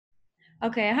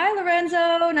Okay, hi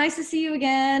Lorenzo. Nice to see you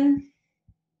again.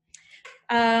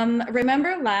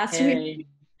 Remember last week Hey,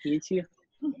 you too.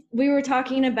 we were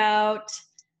talking about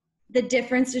the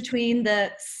difference between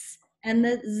the s and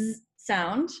the z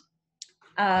sound.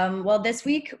 Well, this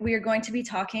week we are going to be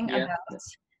talking Yeah. about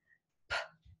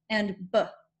and b.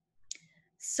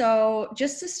 So,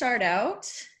 just to start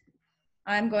out,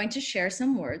 I'm going to share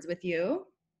some words with you.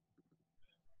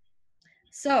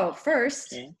 So,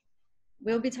 first, Okay.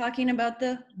 we'll be talking about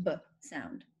the b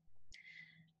sound.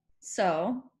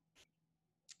 So,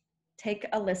 take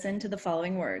a listen to the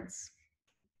following words: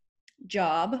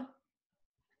 job,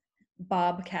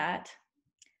 bobcat,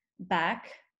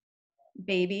 back,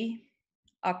 baby,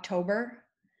 October,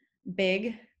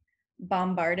 big,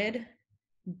 bombarded,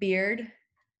 beard,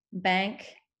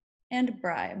 bank, and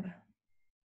bribe.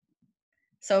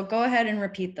 So go ahead and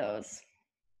repeat those.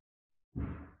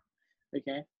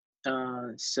 Okay.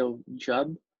 So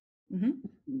job, Mm-hmm.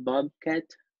 bobcat,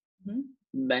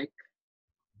 Mm-hmm. back,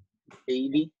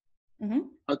 baby, Mm-hmm.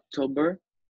 October,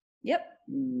 Yep.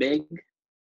 big,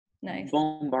 Nice.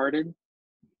 bombarded,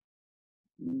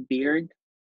 beard,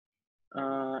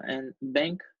 and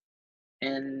bank,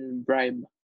 and bribe.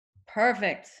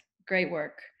 Perfect. Great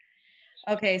work.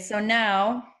 Okay, so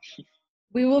now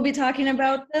we will be talking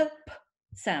about the p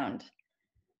sound.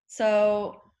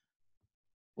 So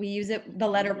we use the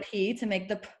letter P to make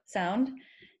the p sound.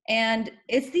 And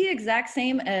it's the exact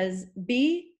same as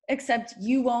B, except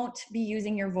you won't be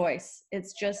using your voice.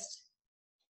 It's just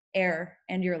air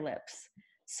and your lips.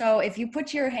 So if you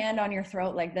put your hand on your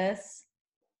throat like this,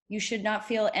 you should not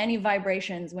feel any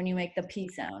vibrations when you make the P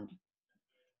sound.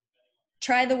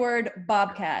 Try the word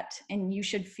bobcat and you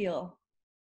should feel.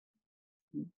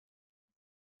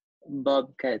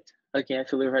 Bobcat. Okay, I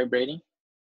feel it vibrating.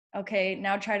 Okay,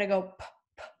 now try to go p.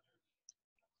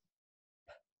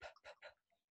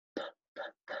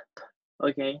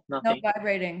 Okay, No nothing.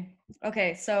 vibrating.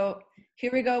 Okay, so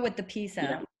here we go with the P Yeah.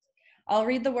 sound. I'll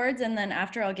read the words and then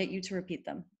after I'll get you to repeat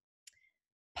them.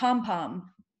 Pom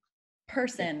pom,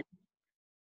 person,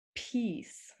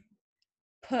 peace,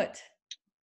 put,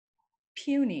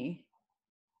 puny,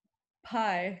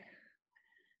 pie,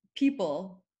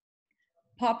 people,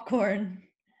 popcorn,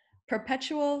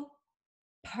 perpetual,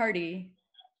 party,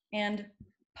 and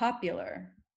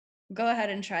popular. Go ahead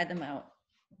and try them out.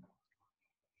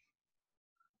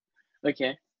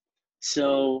 Okay.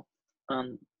 So,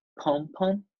 pom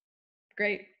pom,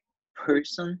 Great.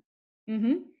 person,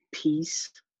 Mm-hmm. peace,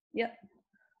 Yep.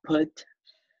 put,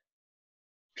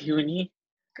 puny,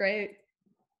 Great.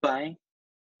 pie,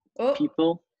 Oh,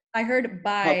 people, I heard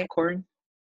bye. popcorn.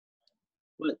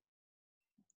 What?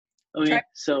 Try Okay,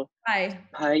 so bye.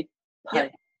 pie,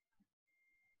 Yep.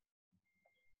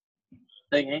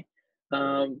 pie. Okay.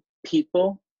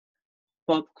 People,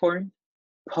 popcorn,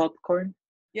 popcorn.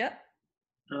 Yep.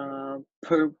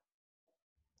 Per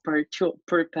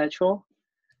perpetual,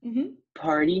 Mm-hmm.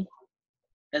 party,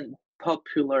 and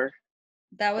popular.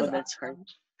 That was Oh, that's hard. awesome.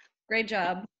 Great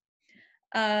job.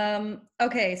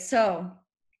 Okay, so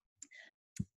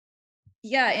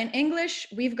yeah, in English,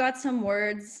 we've got some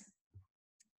words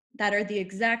that are the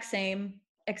exact same,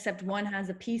 except one has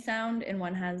a P sound and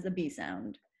one has a B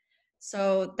sound.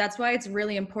 So that's why it's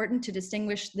really important to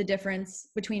distinguish the difference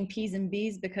between P's and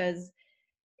B's, because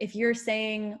if you're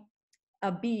saying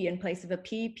a B in place of a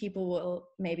P, people will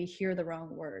maybe hear the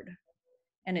wrong word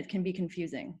and it can be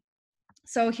confusing.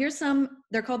 So here's some,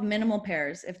 they're called minimal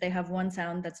pairs if they have one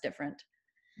sound that's different.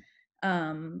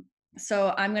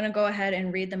 So I'm gonna go ahead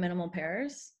and read the minimal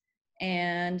pairs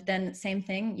and then same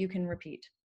thing, you can repeat.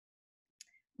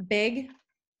 Big,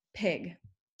 pig,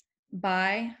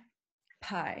 buy,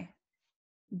 pie,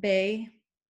 bay,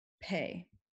 pay,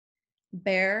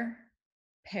 bear,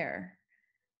 pear,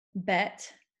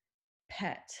 bet,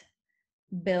 pet,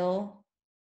 bill,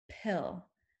 pill,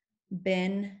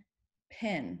 bin,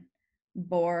 pin,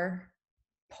 bore,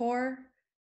 pour,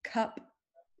 cup,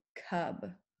 cup,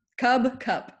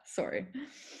 sorry.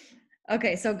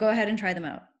 Okay, so go ahead and try them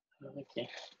out. Okay.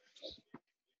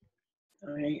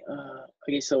 All right.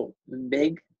 Okay. So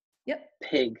big, Yep,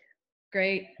 pig,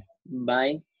 great.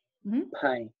 buy, Mm-hmm.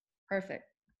 pie, Perfect.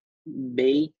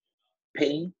 bay,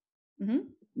 pay, Mm-hmm.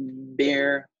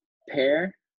 bear,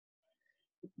 pear,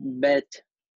 bet,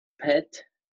 pet,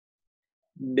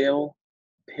 bill,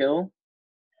 pill,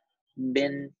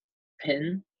 bin,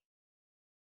 pin,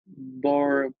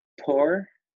 bore, pour,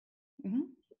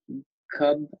 Mm-hmm.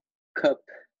 cub, cup.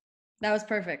 That was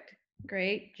perfect.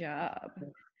 Great job.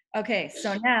 Okay,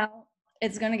 so now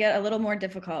it's going to get a little more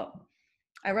difficult.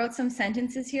 I wrote some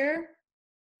sentences here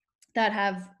that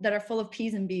are full of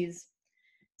P's and B's.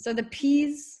 So the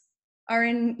P's are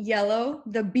in yellow,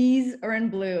 the B's are in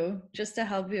blue, just to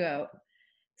help you out.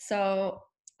 So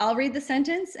I'll read the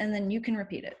sentence and then you can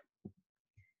repeat it.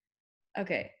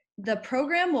 Okay. The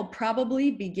program will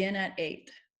probably begin at 8.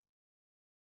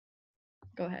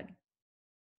 Go ahead.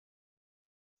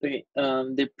 Okay,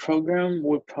 the program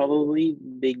will probably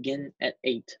begin at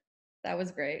 8. That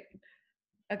was great.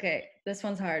 Okay, this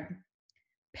one's hard.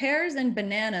 Pears and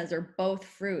bananas are both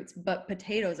fruits, but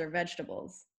potatoes are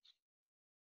vegetables.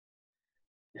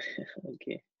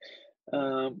 Okay.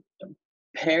 Um,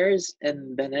 Pears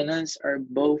and bananas are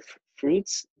both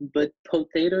fruits, but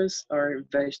potatoes are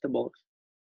vegetables.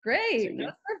 Great, Again,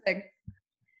 that's perfect.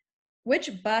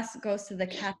 Which bus goes to the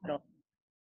capital?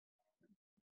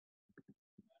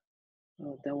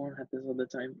 oh, that one happens all the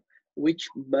time. Which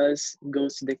bus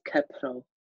goes to the capital?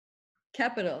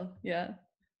 Capital, yeah.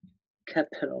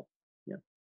 Capital. Yeah.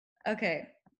 Okay.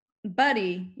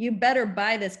 Buddy, you better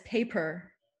buy this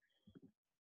paper.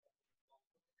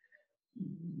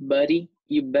 Buddy,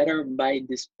 you better buy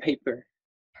this paper.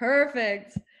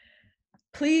 Perfect.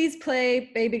 Please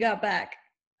play Baby Got Back.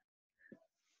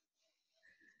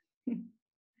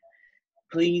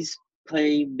 Please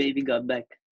play Baby Got Back.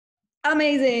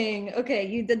 Amazing. Okay,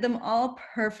 you did them all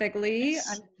perfectly.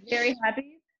 Yes. I'm very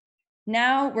happy.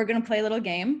 Now we're going to play a little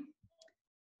game.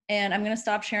 And I'm going to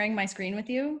stop sharing my screen with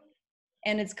you.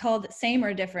 And it's called Same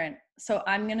or Different. So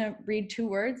I'm going to read 2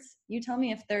 words. You tell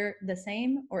me if they're the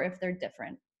same or if they're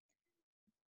different.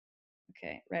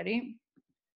 Okay, ready?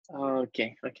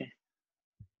 Okay, okay.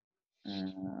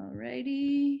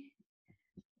 Alrighty.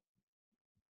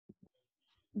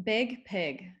 Big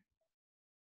pig.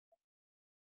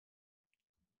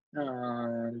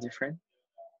 Different.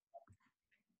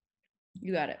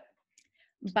 You got it.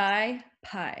 Buy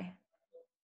pie.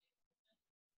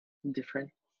 Different.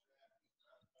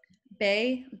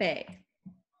 Bay bay.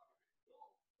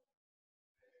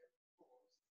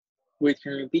 Wait,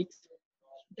 can you repeat?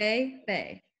 Bay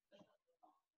bay.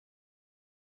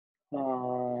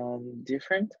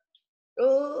 Different.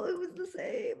 Oh, it was the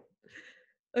same.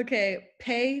 Okay,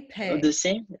 pay Oh, pay. the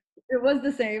same? It was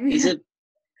the same. Is Yeah. it,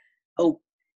 oh,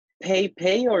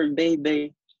 pay or bay?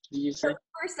 Did you say?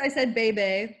 First I said bay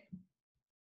bay.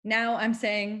 Now I'm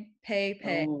saying pay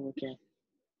pay. Oh, okay.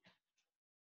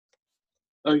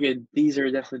 Okay, these are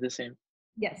definitely the same.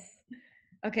 Yes.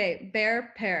 Okay,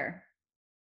 bear pear.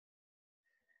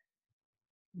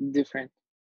 Different.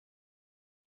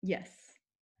 Yes.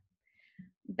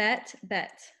 Bet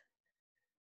bet.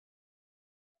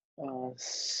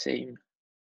 Same.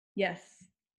 Yes.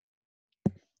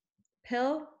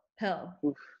 Pill pill.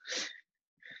 Oof.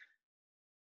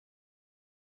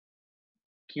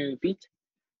 Can you repeat?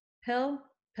 Pill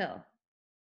pill.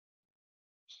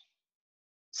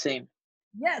 Same.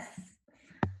 Yes.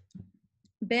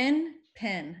 Bin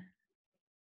pin.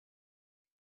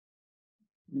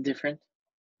 Different.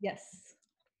 Yes.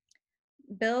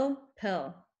 Bill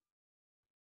pill.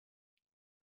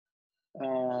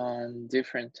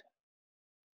 Different.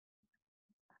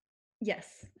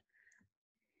 Yes.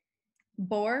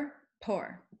 Bore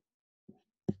pour.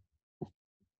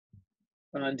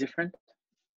 Different.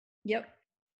 Yep.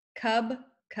 Cub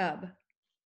cub.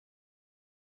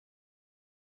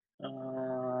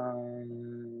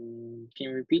 Can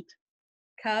you repeat?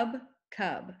 Cub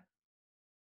cub.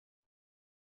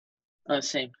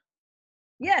 Same.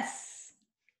 Yes.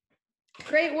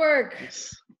 Great work.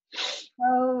 Yes.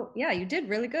 So yeah, you did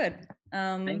really good.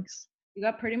 Thanks. You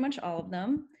got pretty much all of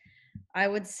them. I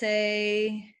would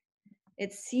say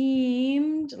it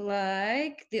seemed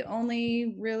like the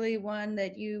only really one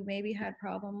that you maybe had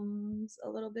problems a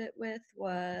little bit with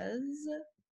was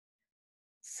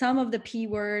some of the P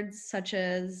words, such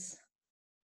as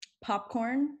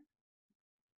popcorn,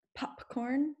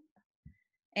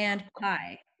 and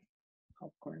pie.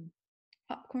 Popcorn.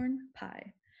 Popcorn,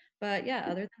 pie. But yeah,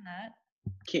 other than that,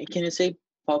 Can you say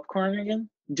popcorn again?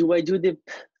 Do I do the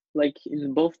like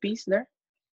in both P's there?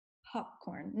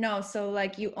 popcorn. No, so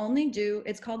like you only do,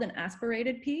 it's called an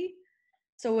aspirated P.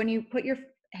 So when you put your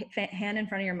hand in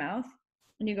front of your mouth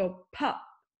and you go pop,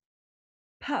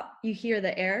 pop, you hear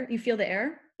the air, you feel the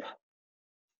air,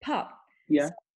 pop. Yeah.